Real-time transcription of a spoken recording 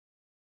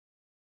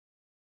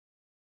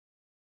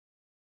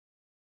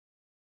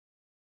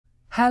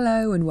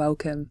Hello and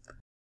welcome.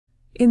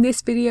 In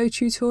this video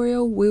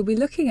tutorial, we'll be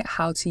looking at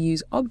how to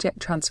use object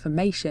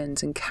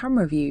transformations and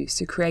camera views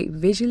to create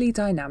visually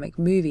dynamic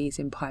movies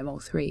in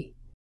Pymol 3.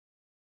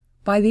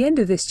 By the end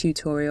of this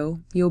tutorial,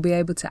 you'll be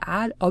able to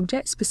add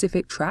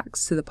object-specific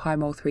tracks to the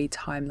Pymol 3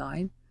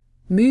 timeline,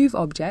 move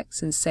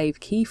objects and save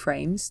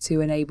keyframes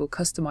to enable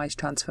customized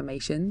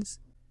transformations,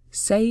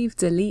 save,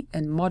 delete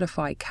and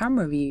modify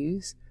camera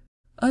views,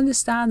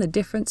 understand the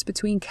difference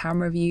between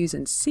camera views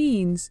and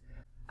scenes,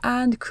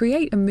 and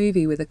create a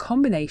movie with a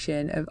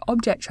combination of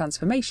object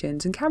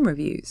transformations and camera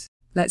views.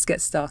 Let's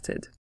get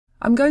started.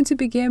 I'm going to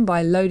begin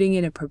by loading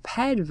in a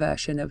prepared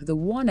version of the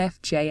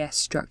 1F.js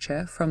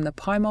structure from the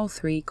Pymol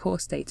 3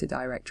 course data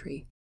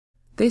directory.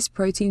 This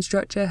protein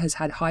structure has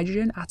had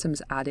hydrogen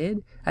atoms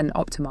added and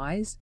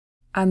optimized,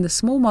 and the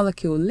small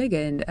molecule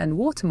ligand and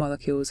water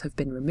molecules have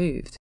been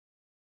removed.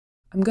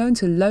 I'm going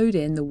to load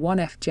in the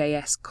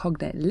 1F.js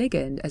cognate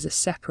ligand as a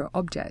separate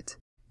object.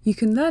 You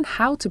can learn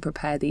how to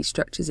prepare these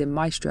structures in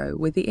Maestro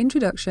with the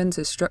Introduction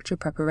to Structure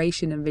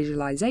Preparation and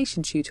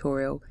Visualization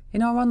tutorial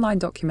in our online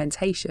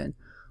documentation,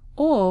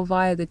 or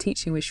via the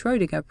Teaching with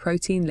Schrödinger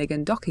protein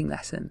ligand docking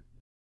lesson.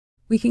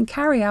 We can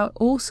carry out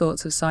all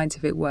sorts of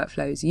scientific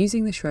workflows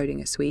using the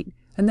Schrödinger suite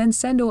and then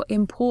send or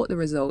import the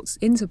results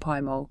into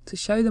Pymol to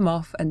show them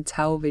off and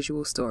tell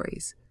visual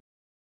stories.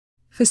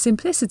 For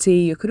simplicity,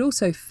 you could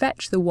also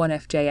fetch the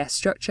 1F.js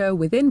structure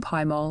within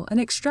Pymol and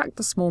extract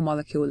the small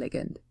molecule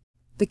ligand.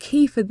 The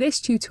key for this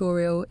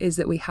tutorial is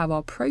that we have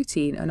our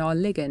protein and our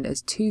ligand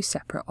as two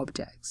separate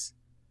objects.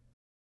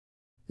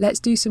 Let's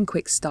do some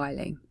quick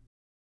styling.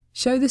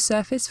 Show the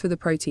surface for the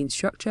protein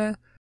structure,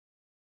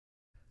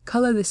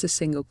 color this a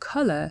single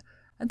color,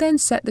 and then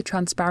set the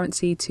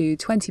transparency to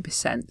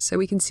 20% so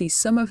we can see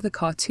some of the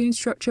cartoon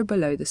structure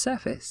below the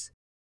surface.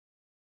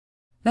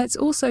 Let's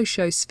also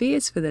show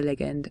spheres for the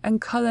ligand and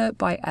color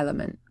by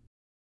element.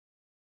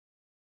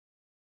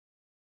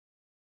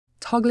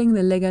 Toggling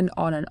the ligand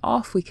on and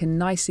off, we can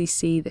nicely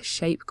see the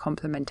shape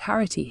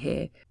complementarity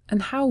here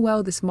and how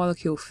well this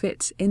molecule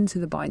fits into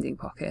the binding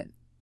pocket.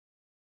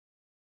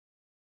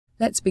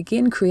 Let's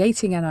begin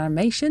creating an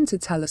animation to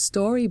tell a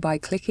story by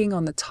clicking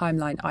on the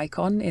timeline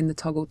icon in the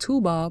toggle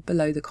toolbar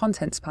below the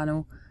contents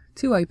panel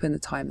to open the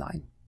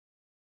timeline.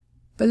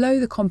 Below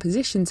the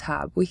composition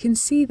tab, we can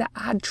see the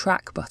Add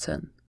Track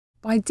button.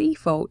 By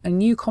default, a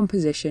new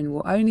composition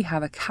will only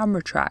have a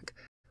camera track,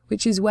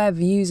 which is where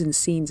views and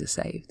scenes are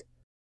saved.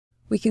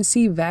 We can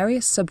see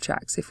various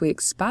subtracks if we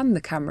expand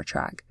the camera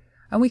track,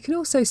 and we can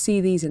also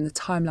see these in the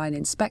timeline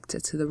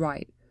inspector to the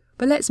right,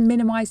 but let's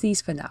minimize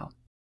these for now.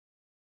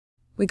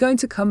 We're going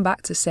to come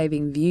back to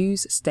saving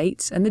views,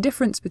 states, and the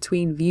difference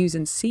between views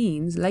and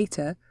scenes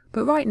later,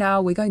 but right now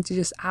we're going to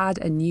just add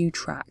a new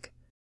track.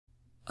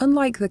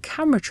 Unlike the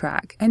camera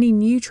track, any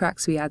new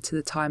tracks we add to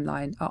the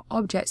timeline are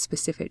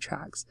object-specific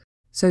tracks,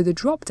 so the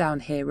drop-down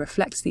here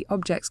reflects the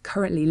objects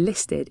currently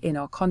listed in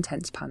our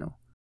contents panel.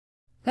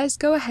 Let's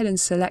go ahead and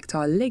select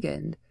our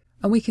ligand,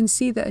 and we can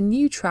see that a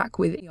new track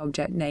with the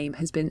object name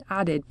has been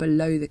added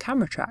below the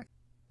camera track.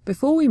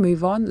 Before we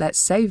move on, let's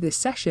save this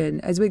session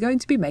as we're going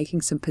to be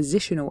making some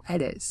positional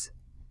edits.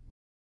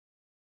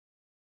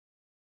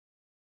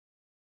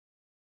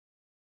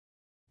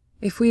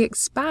 If we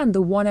expand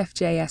the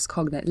 1F.js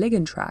cognate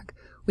ligand track,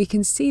 we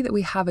can see that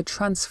we have a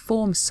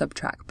transform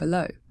subtrack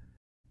below.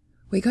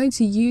 We're going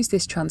to use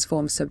this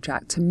transform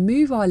subtrack to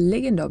move our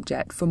ligand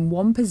object from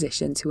one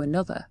position to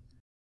another.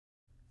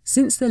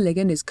 Since the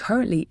ligand is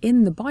currently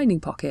in the binding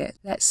pocket,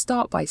 let's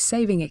start by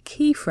saving a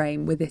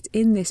keyframe with it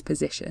in this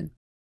position.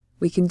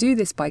 We can do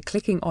this by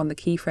clicking on the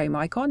keyframe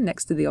icon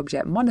next to the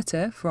object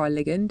monitor for our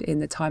ligand in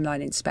the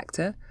timeline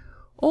inspector,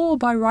 or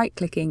by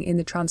right-clicking in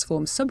the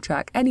transform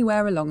subtrack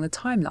anywhere along the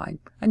timeline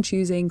and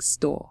choosing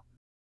Store.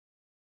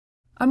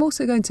 I'm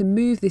also going to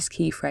move this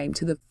keyframe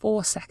to the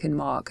 4-second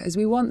mark as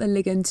we want the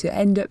ligand to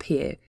end up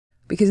here,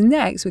 because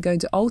next we're going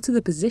to alter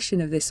the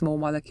position of this small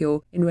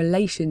molecule in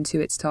relation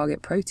to its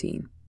target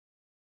protein.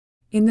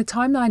 In the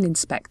timeline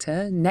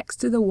inspector, next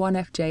to the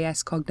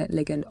 1F.js cognate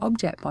ligand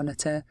object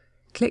monitor,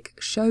 click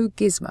Show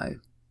Gizmo.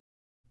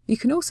 You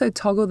can also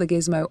toggle the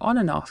gizmo on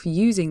and off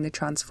using the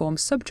transform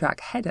subtrack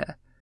header.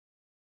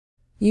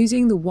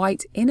 Using the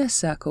white inner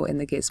circle in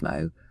the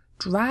gizmo,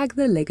 drag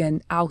the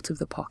ligand out of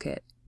the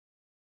pocket.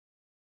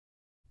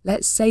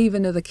 Let's save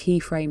another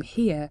keyframe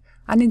here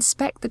and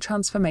inspect the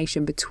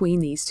transformation between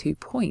these 2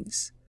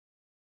 points.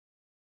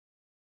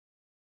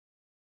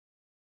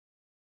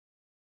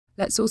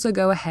 Let's also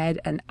go ahead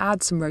and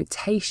add some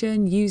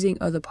rotation using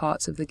other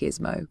parts of the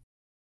gizmo.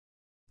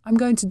 I'm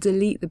going to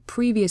delete the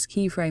previous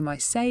keyframe I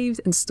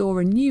saved and store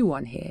a new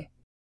one here.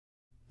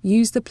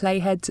 Use the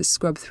playhead to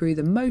scrub through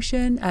the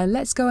motion, and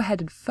let's go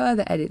ahead and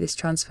further edit this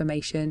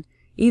transformation,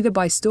 either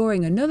by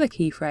storing another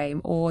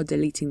keyframe or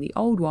deleting the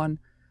old one,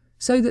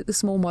 so that the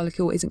small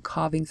molecule isn't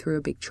carving through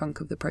a big chunk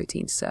of the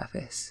protein's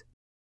surface.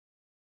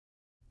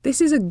 This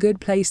is a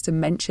good place to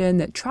mention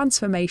that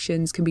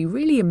transformations can be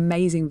really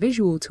amazing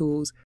visual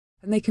tools,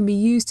 and they can be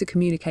used to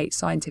communicate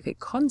scientific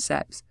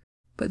concepts,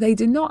 but they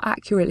do not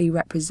accurately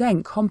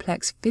represent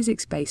complex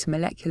physics-based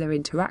molecular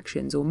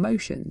interactions or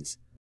motions.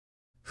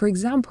 For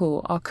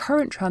example, our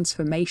current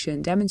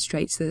transformation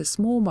demonstrates that a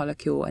small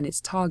molecule and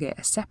its target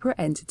are separate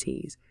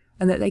entities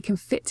and that they can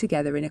fit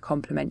together in a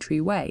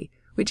complementary way,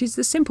 which is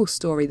the simple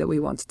story that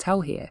we want to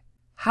tell here.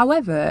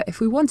 However,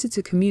 if we wanted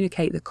to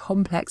communicate the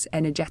complex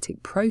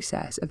energetic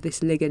process of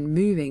this ligand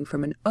moving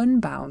from an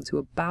unbound to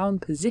a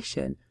bound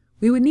position,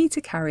 we would need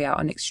to carry out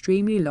an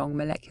extremely long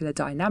molecular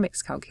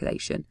dynamics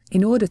calculation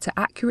in order to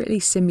accurately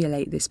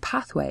simulate this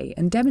pathway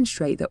and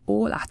demonstrate that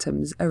all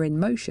atoms are in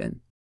motion.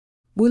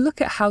 We'll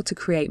look at how to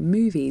create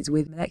movies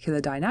with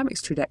molecular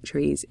dynamics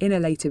trajectories in a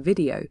later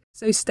video,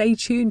 so stay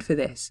tuned for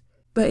this.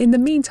 But in the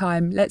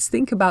meantime, let's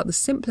think about the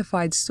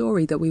simplified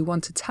story that we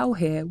want to tell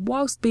here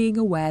whilst being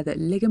aware that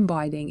ligand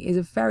binding is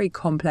a very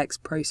complex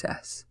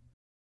process.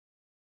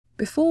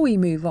 Before we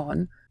move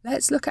on,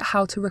 let's look at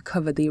how to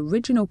recover the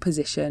original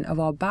position of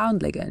our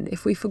bound ligand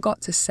if we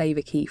forgot to save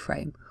a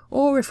keyframe,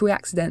 or if we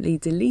accidentally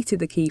deleted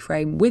the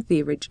keyframe with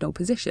the original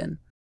position.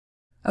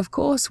 Of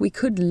course, we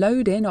could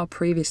load in our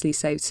previously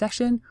saved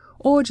session,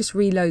 or just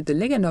reload the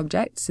ligand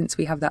object since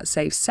we have that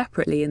saved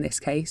separately in this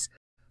case,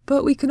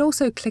 but we can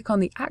also click on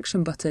the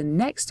action button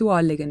next to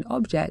our ligand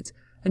object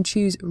and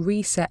choose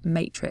Reset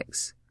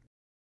Matrix.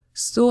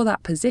 Store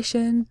that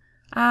position,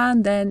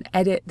 and then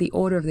edit the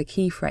order of the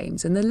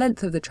keyframes and the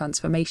length of the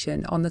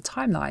transformation on the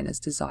timeline as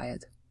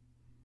desired.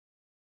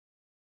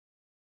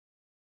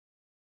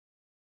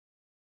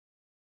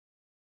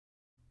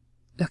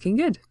 Looking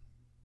good.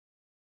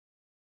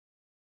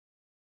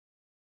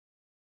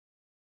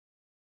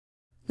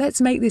 Let's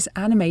make this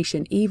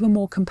animation even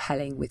more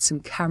compelling with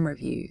some camera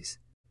views.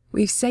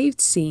 We've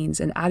saved scenes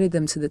and added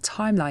them to the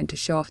timeline to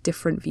show off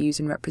different views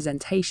and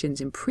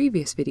representations in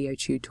previous video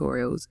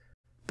tutorials,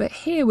 but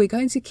here we're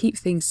going to keep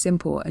things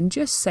simple and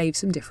just save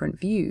some different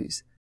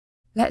views.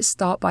 Let's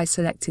start by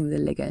selecting the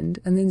ligand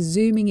and then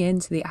zooming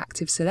into the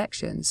active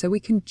selection so we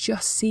can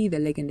just see the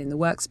ligand in the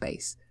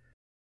workspace.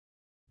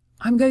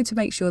 I'm going to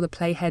make sure the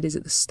playhead is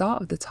at the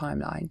start of the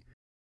timeline,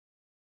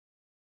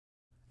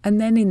 and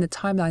then in the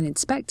timeline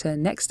inspector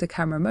next to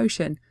camera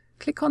motion,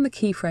 click on the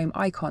keyframe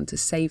icon to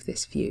save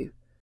this view.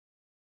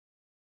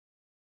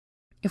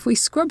 If we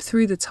scrub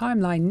through the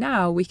timeline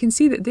now, we can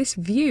see that this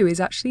view is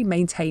actually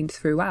maintained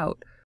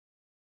throughout.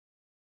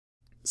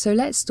 So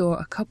let's store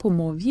a couple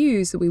more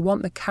views that we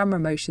want the camera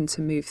motion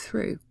to move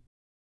through.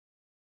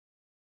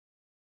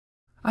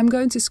 I'm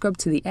going to scrub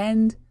to the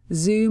end,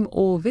 zoom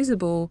all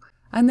visible,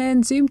 and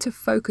then zoom to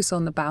focus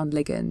on the bound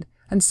ligand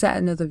and set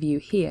another view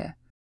here.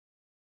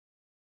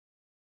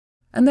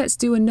 And let's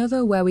do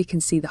another where we can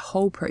see the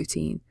whole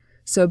protein,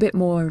 so a bit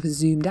more of a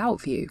zoomed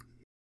out view.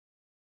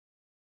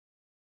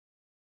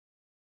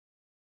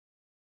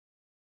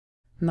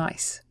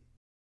 Nice.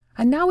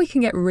 And now we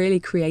can get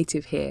really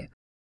creative here.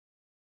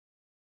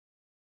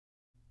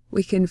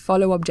 We can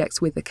follow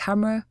objects with the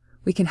camera,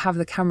 we can have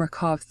the camera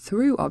carve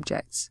through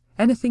objects,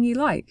 anything you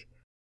like.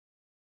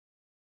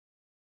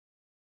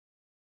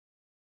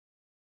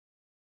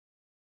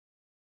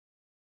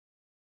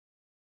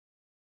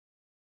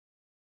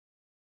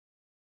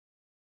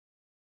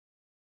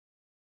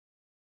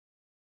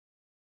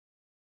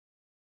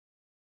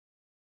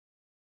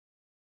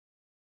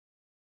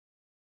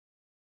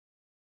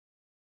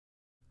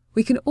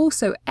 We can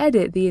also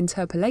edit the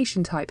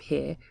interpolation type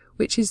here,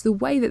 which is the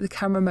way that the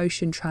camera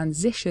motion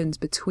transitions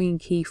between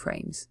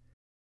keyframes.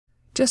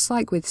 Just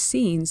like with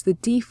scenes, the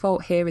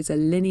default here is a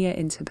linear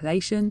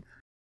interpolation,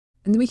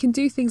 and we can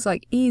do things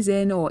like ease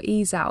in or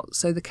ease out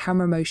so the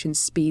camera motion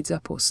speeds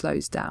up or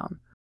slows down.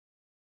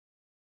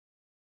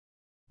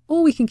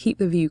 Or we can keep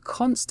the view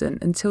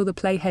constant until the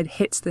playhead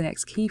hits the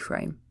next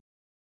keyframe.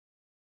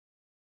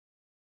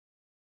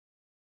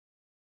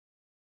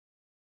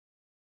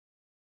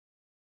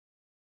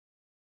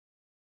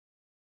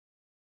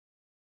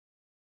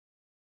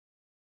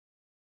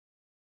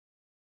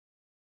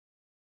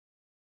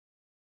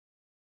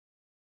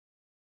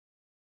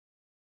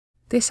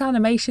 This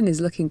animation is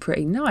looking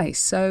pretty nice,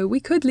 so we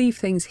could leave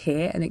things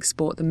here and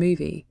export the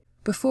movie.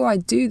 Before I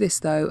do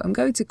this though, I'm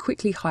going to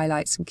quickly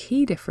highlight some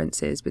key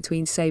differences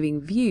between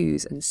saving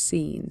views and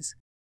scenes.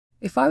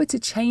 If I were to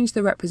change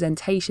the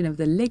representation of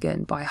the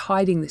ligand by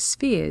hiding the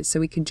spheres so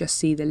we can just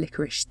see the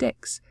licorice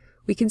sticks,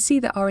 we can see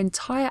that our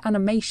entire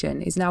animation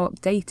is now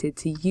updated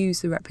to use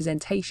the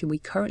representation we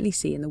currently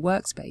see in the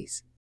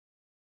workspace.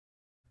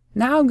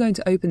 Now I'm going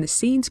to open the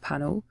Scenes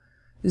panel,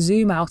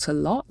 zoom out a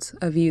lot,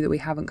 a view that we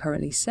haven't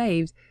currently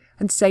saved,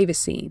 and save a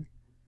scene.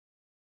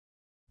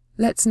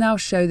 Let's now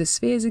show the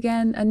spheres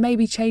again and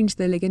maybe change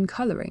the ligand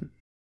colouring.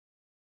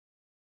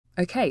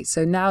 Okay,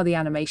 so now the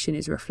animation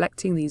is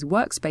reflecting these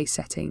workspace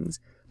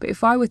settings, but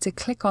if I were to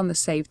click on the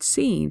saved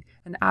scene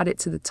and add it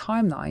to the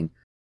timeline,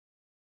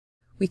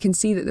 we can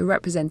see that the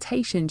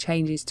representation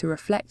changes to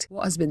reflect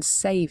what has been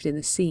saved in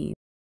the scene,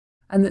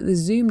 and that the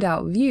zoomed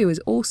out view has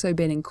also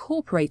been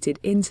incorporated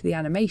into the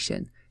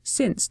animation,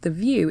 since the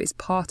view is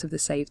part of the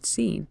saved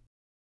scene.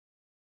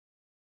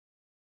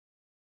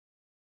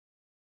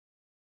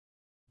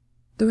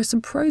 There are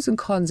some pros and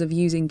cons of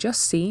using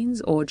just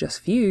scenes or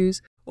just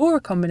views, or a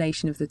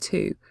combination of the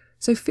two,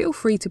 so feel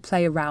free to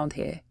play around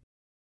here.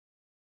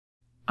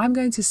 I'm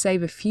going to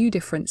save a few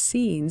different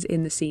scenes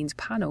in the Scenes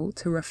panel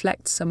to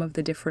reflect some of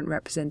the different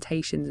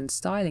representations and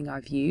styling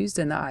I've used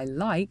and that I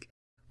like,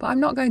 but I'm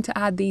not going to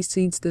add these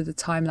scenes to the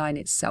timeline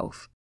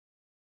itself.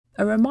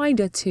 A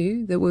reminder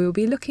too that we will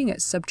be looking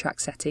at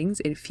subtract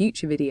settings in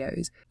future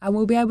videos, and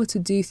we'll be able to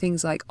do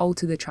things like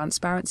alter the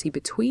transparency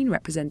between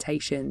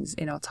representations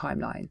in our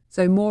timeline,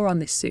 so more on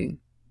this soon.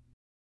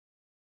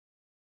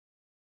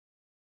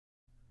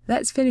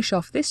 Let's finish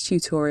off this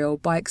tutorial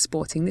by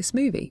exporting this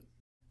movie.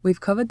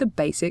 We've covered the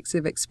basics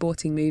of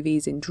exporting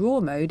movies in draw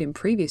mode in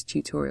previous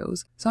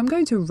tutorials, so I'm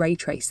going to ray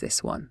trace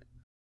this one.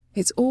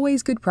 It's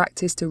always good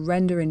practice to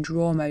render in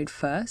draw mode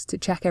first to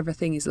check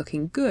everything is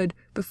looking good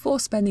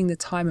before spending the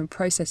time and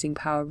processing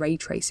power ray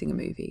tracing a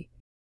movie.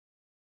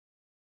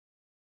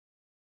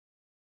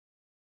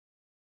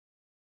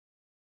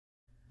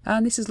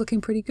 And this is looking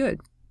pretty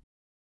good.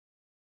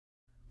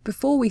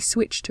 Before we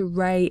switch to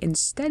ray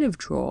instead of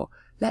draw,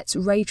 let's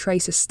ray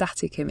trace a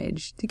static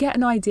image to get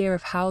an idea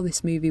of how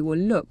this movie will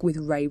look with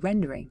ray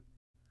rendering.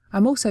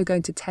 I'm also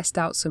going to test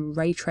out some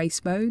ray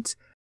trace modes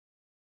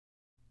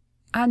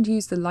and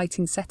use the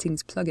lighting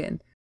settings plugin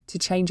to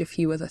change a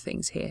few other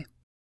things here.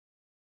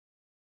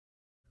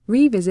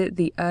 Revisit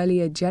the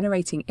earlier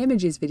generating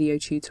images video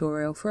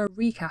tutorial for a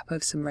recap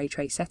of some ray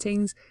trace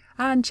settings,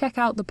 and check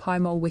out the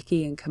Pymol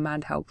wiki and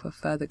command help for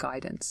further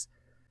guidance.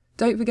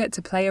 Don't forget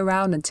to play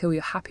around until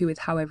you're happy with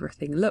how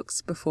everything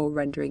looks before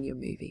rendering your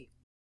movie.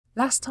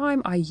 Last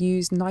time I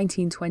used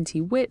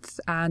 1920 width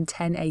and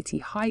 1080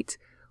 height,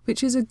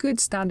 which is a good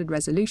standard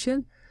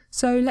resolution,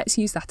 so let's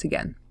use that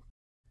again.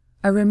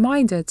 A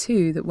reminder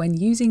too that when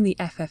using the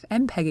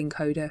FFmpeg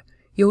encoder,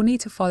 you'll need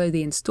to follow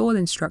the install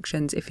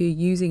instructions if you're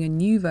using a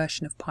new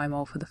version of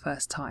Pymol for the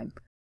first time.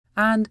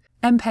 And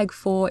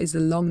MPEG-4 is the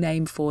long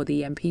name for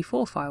the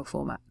MP4 file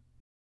format.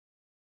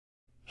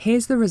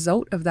 Here's the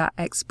result of that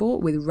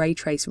export with ray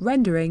trace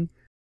rendering,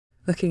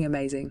 looking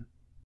amazing.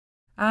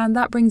 And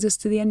that brings us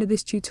to the end of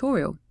this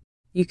tutorial.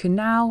 You can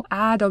now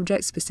add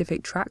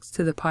object-specific tracks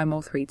to the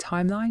Pymol 3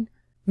 timeline,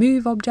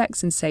 move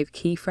objects and save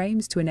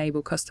keyframes to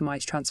enable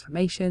customized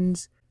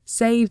transformations,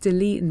 save,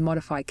 delete and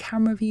modify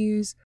camera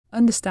views,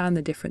 understand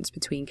the difference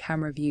between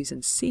camera views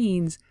and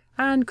scenes,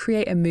 and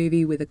create a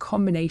movie with a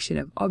combination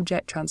of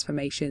object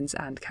transformations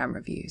and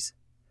camera views.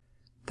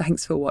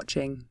 Thanks for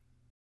watching.